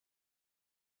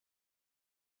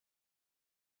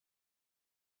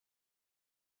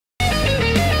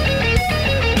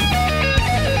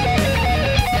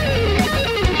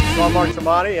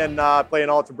Tremonti, and playing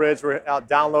Alter Bridge. We're out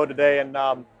download today, and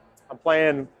I'm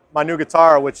playing my new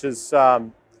guitar, which is it's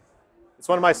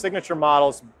one of my signature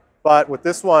models. But with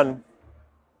this one,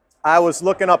 I was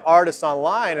looking up artists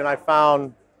online, and I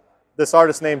found this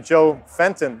artist named Joe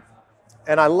Fenton,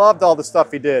 and I loved all the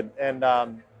stuff he did. And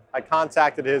I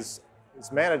contacted his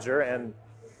manager and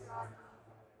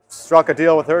struck a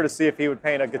deal with her to see if he would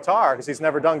paint a guitar, because he's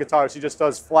never done guitars. He just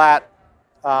does flat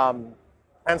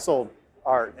pencil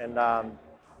art. And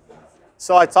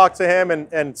so I talked to him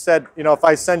and said, you know, if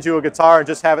I send you a guitar and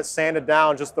just have it sanded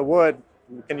down, just the wood,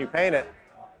 can you paint it?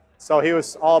 So he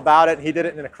was all about it. He did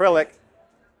it in acrylic.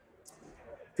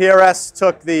 PRS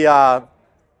took the,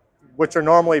 which are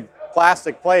normally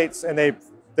plastic plates, and they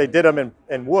did them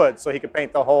in wood, so he could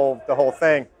paint the whole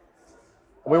thing.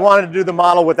 We wanted to do the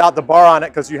model without the bar on it,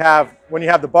 because when you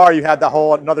have the bar, you have the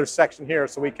whole another section here,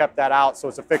 so we kept that out, so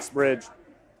it's a fixed bridge.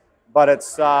 But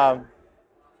it's a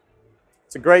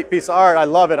great piece of art. I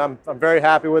love it. I'm very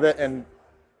happy with it, and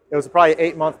it was probably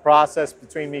an 8-month process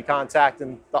between me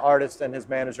contacting the artist and his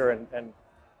manager and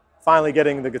finally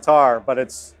getting the guitar. But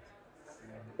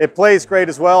it plays great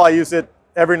as well. I use it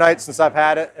every night since I've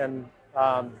had it, and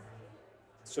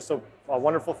it's just a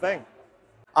wonderful thing.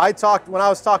 When I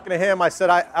was talking to him, I said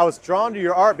I was drawn to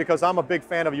your art because I'm a big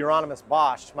fan of Euronymous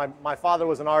Bosch. My father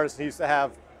was an artist. He used to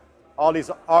have all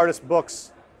these artist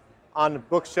books on the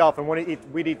bookshelf, and when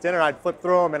we'd eat dinner, I'd flip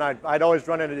through them, and I'd always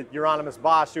run into Euronymous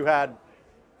Bosch, who had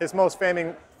his most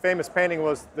famous painting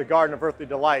was the Garden of Earthly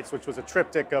Delights, which was a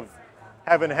triptych of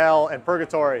heaven, hell, and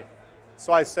purgatory.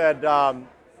 So I said,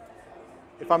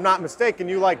 if I'm not mistaken,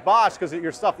 you like Bosch because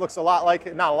your stuff looks a lot like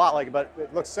it, not a lot like it, but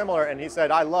it looks similar. And he said,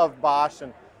 I love Bosch.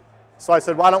 And so I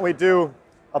said, why don't we do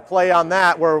a play on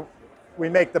that where we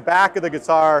make the back of the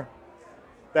guitar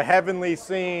the heavenly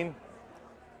scene,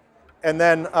 and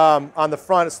then on the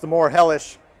front it's the more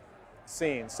hellish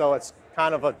scene. So it's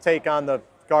kind of a take on the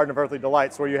Garden of Earthly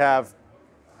Delights, where you have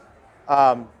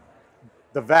the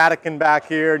Vatican back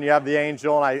here, and you have the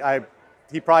angel, and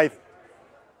he probably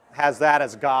has that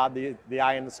as God, the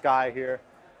eye in the sky here.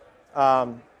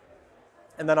 And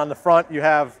then on the front you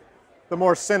have the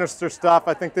more sinister stuff.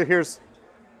 I think that here's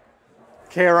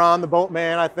Charon, the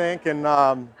boatman, I think, and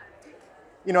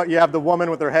you know, you have the woman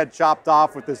with her head chopped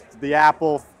off with the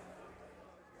apple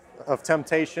of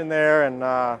temptation there,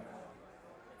 and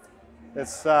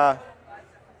it's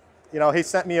you know, he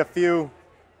sent me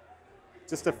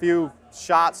just a few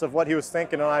shots of what he was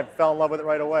thinking, and I fell in love with it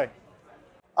right away.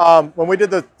 When we did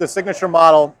the signature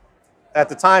model, at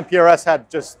the time PRS had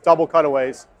just double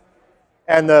cutaways,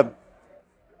 and the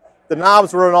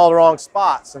knobs were in all the wrong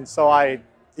spots, and so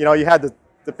you know, you had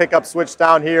the pickup switch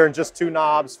down here and just 2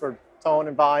 knobs for tone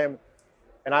and volume,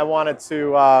 and I wanted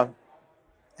to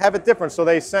have it different. So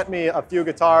they sent me a few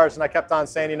guitars, and I kept on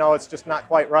saying, you know, it's just not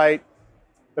quite right.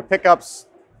 The pickups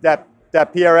that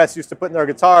PRS used to put in their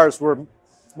guitars were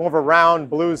more of a round,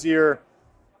 bluesier.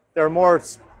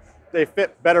 They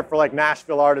fit better for like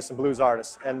Nashville artists and blues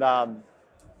artists. And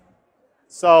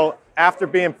so after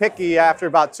being picky, after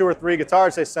about 2 or 3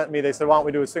 guitars they sent me, they said, why don't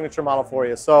we do a signature model for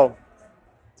you? So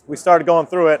we started going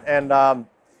through it, and I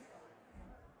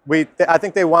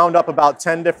think they wound up about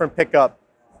 10 different pickup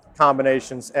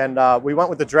combinations, and we went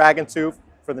with the dragon tooth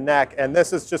for the neck, and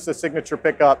this is just a signature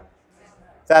pickup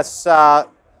that's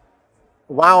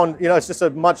wound, you know, it's just a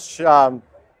much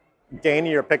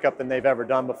gainier pickup than they've ever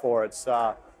done before. It's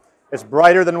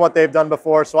brighter than what they've done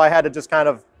before, so I had to just kind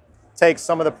of take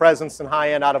some of the presence and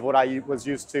high end out of what I was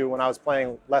used to when I was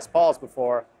playing Les Pauls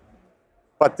before.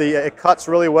 But it cuts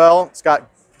really well. It's got,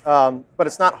 but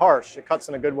it's not harsh. It cuts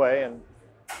in a good way, and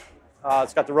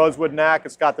it's got the rosewood neck.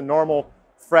 It's got the normal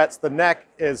frets. The neck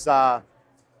is,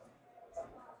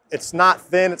 it's not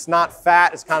thin. It's not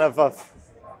fat. It's kind of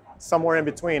somewhere in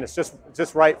between. It's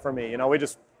just right for me. You know,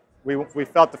 we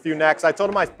felt a few necks. I told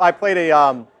him I played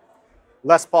a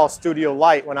Les Paul Studio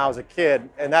Light when I was a kid,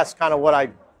 and that's kind of what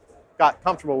I got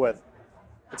comfortable with.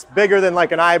 It's bigger than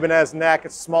like an Ibanez neck.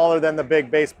 It's smaller than the big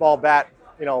baseball bat,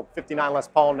 you know, 59 Les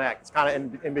Paul neck. It's kind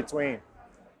of in between.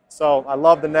 So I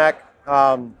love the neck.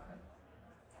 You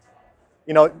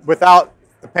know, without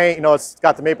the paint, you know, it's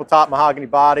got the maple top mahogany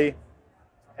body,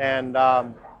 and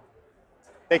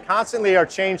they constantly are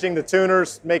changing the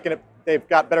tuners, making it. They've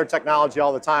got better technology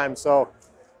all the time, so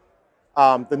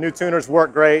the new tuners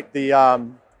work great.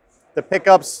 The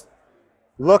pickups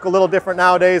look a little different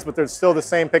nowadays, but they're still the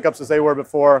same pickups as they were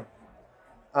before.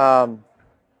 And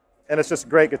it's just a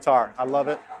great guitar. I love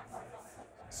it.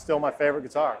 Still my favorite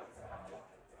guitar.